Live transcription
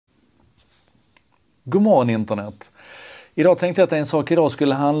God morgon internet! Idag tänkte jag att en sak idag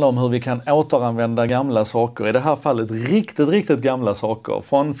skulle handla om hur vi kan återanvända gamla saker. I det här fallet riktigt gamla saker.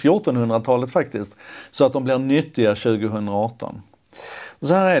 Från 1400-talet faktiskt. Så att de blir nyttiga 2018.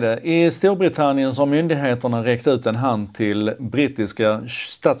 Så här är det. I Storbritannien så har myndigheterna räckt ut en hand till brittiska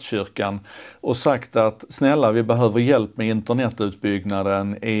statskyrkan och sagt att snälla, vi behöver hjälp med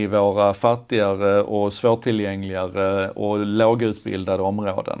internetutbyggnaden i våra fattigare och svårtillgängligare och lågutbildade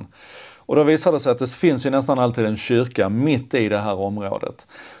områden. Och då visar det sig att det finns ju nästan alltid en kyrka mitt i det här området.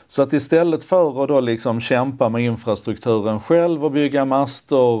 Så att istället för att då liksom kämpa med infrastrukturen själv och bygga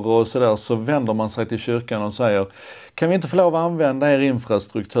master och sådär, så vänder man sig till kyrkan och säger: kan vi inte få lov att använda er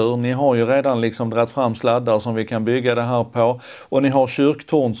infrastruktur? Ni har ju redan liksom dragit fram sladdar som vi kan bygga det här på. Och ni har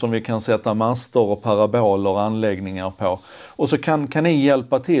kyrktorn som vi kan sätta master och paraboler och anläggningar på. Och så kan ni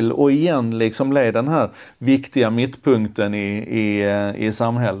hjälpa till och igen liksom bli den här viktiga mittpunkten i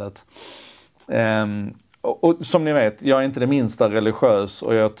samhället. Och som ni vet, jag är inte det minsta religiös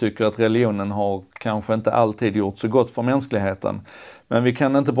och jag tycker att religionen har kanske inte alltid gjort så gott för mänskligheten. Men vi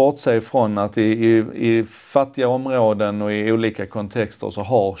kan inte bortse ifrån att i fattiga områden och i olika kontexter så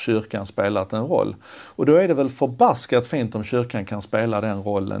har kyrkan spelat en roll. Och då är det väl förbaskat fint om kyrkan kan spela den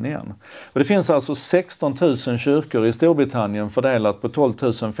rollen igen. Och det finns alltså 16 000 kyrkor i Storbritannien fördelat på 12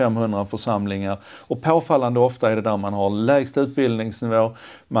 500 församlingar. Och påfallande ofta är det där man har lägst utbildningsnivå,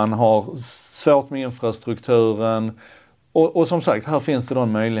 man har svårt med infrastrukturen. Och som sagt, här finns det då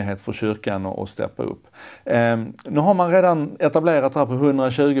en möjlighet för kyrkan att steppa upp. Nu har man redan etablerat här på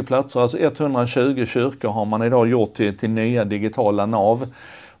 120 platser, alltså 120 kyrkor har man idag gjort till nya digitala nav.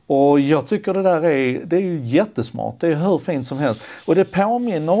 Och jag tycker det är ju jättesmart, det är hur fint som helst. Och det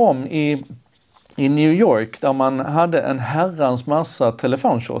påminner om i New York där man hade en herrans massa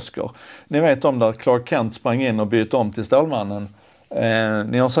telefonkiosker. Ni vet om där Clark Kent sprang in och bytte om till Stålmannen.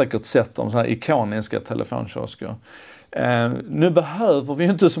 Ni har säkert sett de så här ikoniska telefonkiosker. Nu behöver vi ju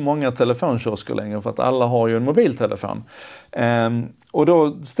inte så många telefonkiosker längre för att alla har ju en mobiltelefon. Och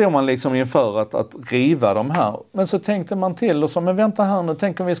då står man liksom inför att riva de här. Men så tänkte man till och så, men vänta här nu,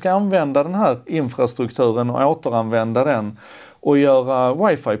 tänk om vi ska använda den här infrastrukturen och återanvända den och göra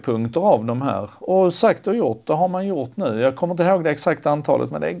wifi-punkter av de här. Och sagt och gjort, det har man gjort nu. Jag kommer inte ihåg det exakta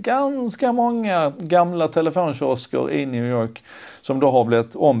antalet, men det är ganska många gamla telefonkiosker i New York som då har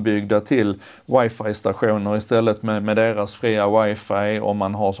blivit ombyggda till wifi-stationer istället med deras fria wifi, och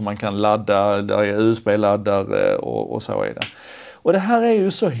man har så man kan ladda, där är USB-laddare och så är det. Och det här är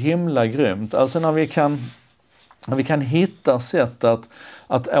ju så himla grymt. Alltså när vi kan hitta sätt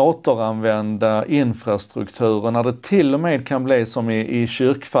att återanvända infrastrukturen, när det till och med kan bli som i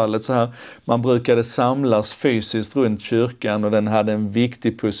kyrkfallet så här, man brukade samlas fysiskt runt kyrkan och den hade en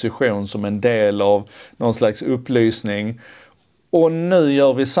viktig position som en del av någon slags upplysning. Och nu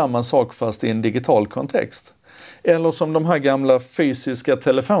gör vi samma sak fast i en digital kontext. Eller som de här gamla fysiska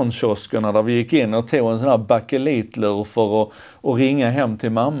telefonkioskerna där vi gick in och tog en sån här bakelitlur för att ringa hem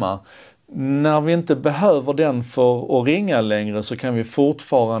till mamma. När vi inte behöver den för att ringa längre så kan vi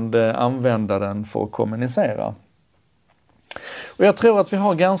fortfarande använda den för att kommunicera. Och jag tror att vi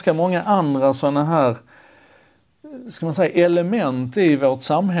har ganska många andra sådana här, ska man säga, element i vårt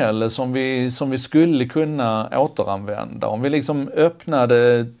samhälle som vi skulle kunna återanvända. Om vi liksom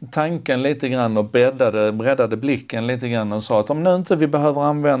öppnade tanken lite grann och breddade blicken lite grann och sa att om nu inte vi behöver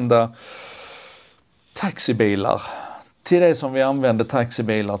använda taxibilar till det som vi använde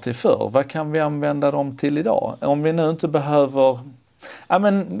taxibilar till förr, vad kan vi använda dem till idag? Om vi nu inte behöver... Ja,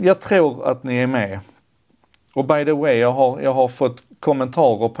 men jag tror att ni är med. Och by the way, jag har fått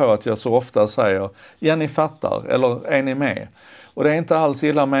kommentarer på att jag så ofta säger ja, ni fattar, eller är ni med? Och det är inte alls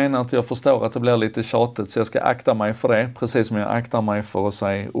illa menat, jag förstår att det blir lite tjatigt så jag ska akta mig för det, precis som jag aktar mig för att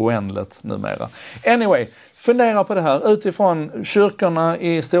säga oändligt numera. Anyway, fundera på det här utifrån kyrkorna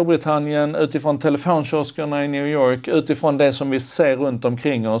i Storbritannien, utifrån telefonkioskerna i New York, utifrån det som vi ser runt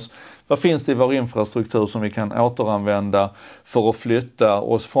omkring oss. Vad finns det i vår infrastruktur som vi kan återanvända för att flytta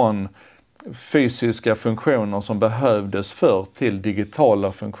oss från fysiska funktioner som behövdes förr till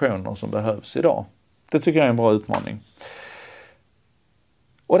digitala funktioner som behövs idag? Det tycker jag är en bra utmaning.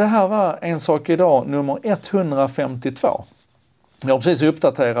 Och det här var en sak idag, nummer 152. Jag har precis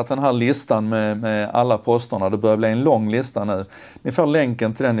uppdaterat den här listan med alla posterna. Det börjar bli en lång lista nu. Ni får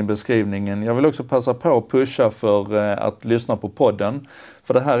länken till den i beskrivningen. Jag vill också passa på att pusha för att lyssna på podden.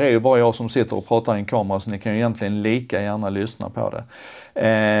 För det här är ju bara jag som sitter och pratar i en kamera, så ni kan ju egentligen lika gärna lyssna på det.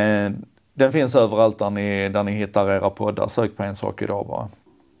 Den finns överallt där ni hittar era poddar. Sök på en sak idag bara.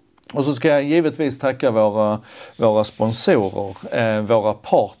 Och så ska jag givetvis tacka våra sponsorer, våra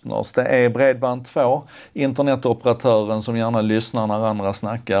partners. Det är Bredband2, internetoperatören som gärna lyssnar när andra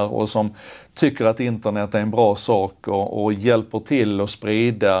snackar och som tycker att internet är en bra sak och hjälper till att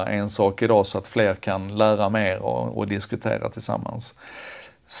sprida en sak idag så att fler kan lära mer och diskutera tillsammans.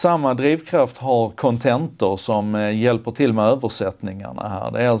 Samma drivkraft har Contentor som hjälper till med översättningarna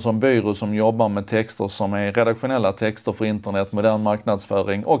här. Det är alltså en byrå som jobbar med texter som är redaktionella texter för internet, modern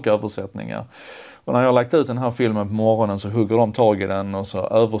marknadsföring och översättningar. Och när jag har lagt ut den här filmen på morgonen så hugger de tag i den och så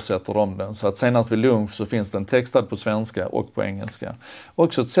översätter de den. Så att senast vid lunch så finns den textad på svenska och på engelska.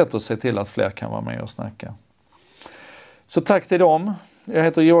 Också ett sätt att se till att fler kan vara med och snacka. Så tack till dem. Jag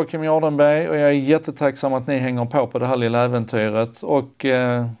heter Joakim Jardenberg och jag är jättetacksam att ni hänger på det här lilla äventyret. Och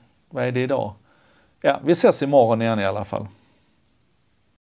vad är det idag? Ja, vi ses imorgon igen i alla fall.